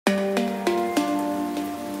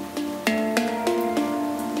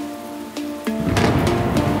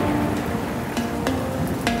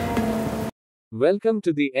Welcome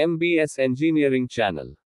to the MBS Engineering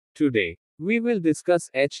channel. Today, we will discuss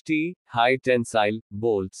HT, high tensile,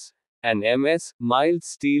 bolts, and MS, mild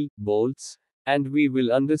steel, bolts, and we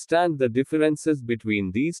will understand the differences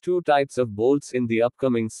between these two types of bolts in the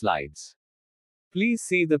upcoming slides. Please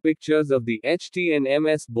see the pictures of the HT and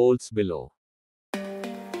MS bolts below.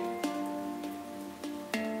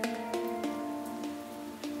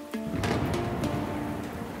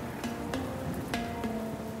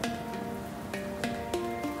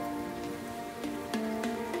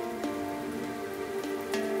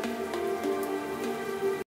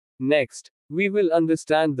 Next, we will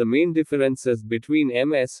understand the main differences between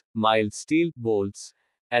MS, mild steel, bolts,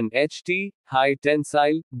 and HT, high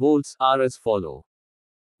tensile, bolts are as follow.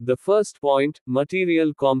 The first point,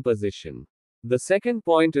 material composition. The second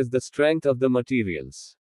point is the strength of the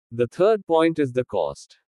materials. The third point is the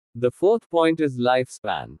cost. The fourth point is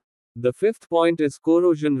lifespan. The fifth point is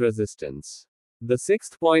corrosion resistance. The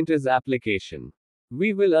sixth point is application.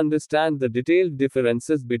 We will understand the detailed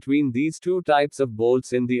differences between these two types of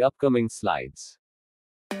bolts in the upcoming slides.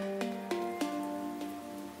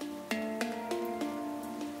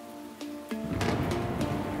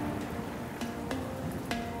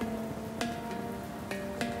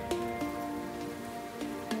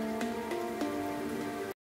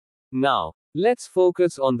 Now, let's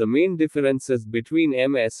focus on the main differences between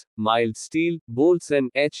MS, mild steel, bolts and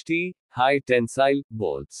HT, high tensile,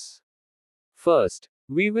 bolts. First,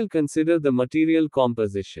 we will consider the material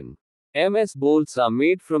composition. MS bolts are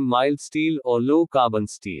made from mild steel or low carbon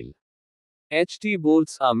steel. HT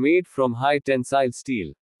bolts are made from high tensile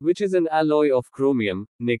steel, which is an alloy of chromium,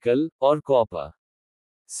 nickel, or copper.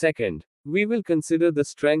 Second, we will consider the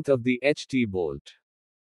strength of the HT bolt.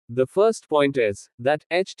 The first point is that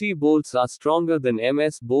HT bolts are stronger than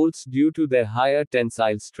MS bolts due to their higher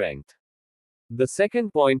tensile strength. The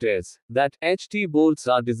second point is that HT bolts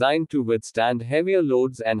are designed to withstand heavier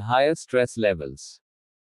loads and higher stress levels.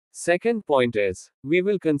 Second point is, we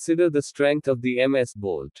will consider the strength of the MS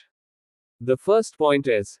bolt. The first point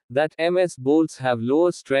is that MS bolts have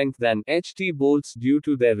lower strength than HT bolts due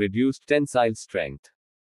to their reduced tensile strength.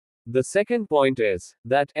 The second point is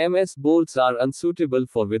that MS bolts are unsuitable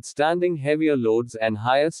for withstanding heavier loads and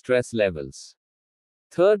higher stress levels.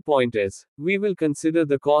 Third point is, we will consider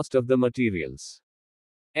the cost of the materials.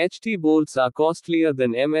 HT bolts are costlier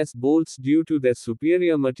than MS bolts due to their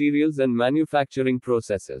superior materials and manufacturing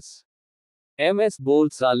processes. MS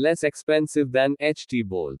bolts are less expensive than HT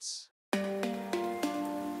bolts.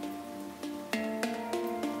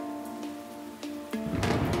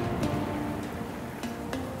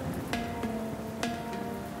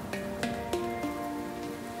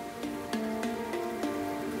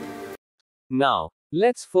 Now,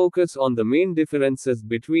 let's focus on the main differences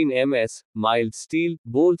between MS, mild steel,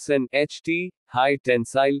 bolts and HT, high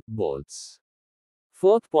tensile, bolts.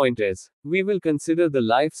 Fourth point is, we will consider the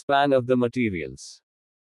lifespan of the materials.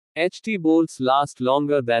 HT bolts last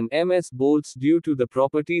longer than MS bolts due to the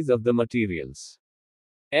properties of the materials.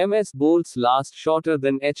 MS bolts last shorter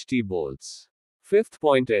than HT bolts. Fifth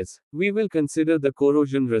point is, we will consider the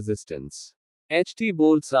corrosion resistance. HT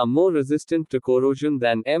bolts are more resistant to corrosion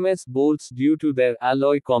than MS bolts due to their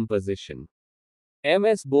alloy composition.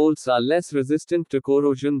 MS bolts are less resistant to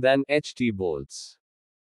corrosion than HT bolts.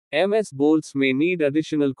 MS bolts may need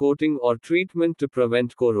additional coating or treatment to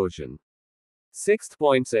prevent corrosion. Sixth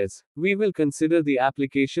point is, we will consider the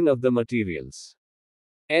application of the materials.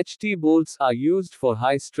 HT bolts are used for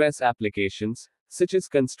high-stress applications, such as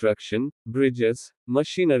construction, bridges,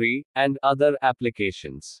 machinery, and other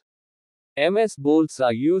applications. MS bolts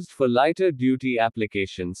are used for lighter duty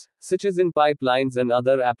applications, such as in pipelines and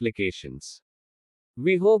other applications.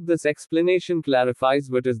 We hope this explanation clarifies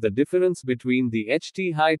what is the difference between the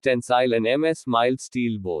HT high tensile and MS mild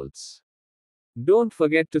steel bolts. Don't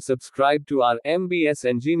forget to subscribe to our MBS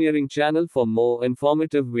Engineering channel for more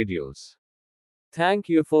informative videos. Thank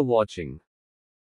you for watching.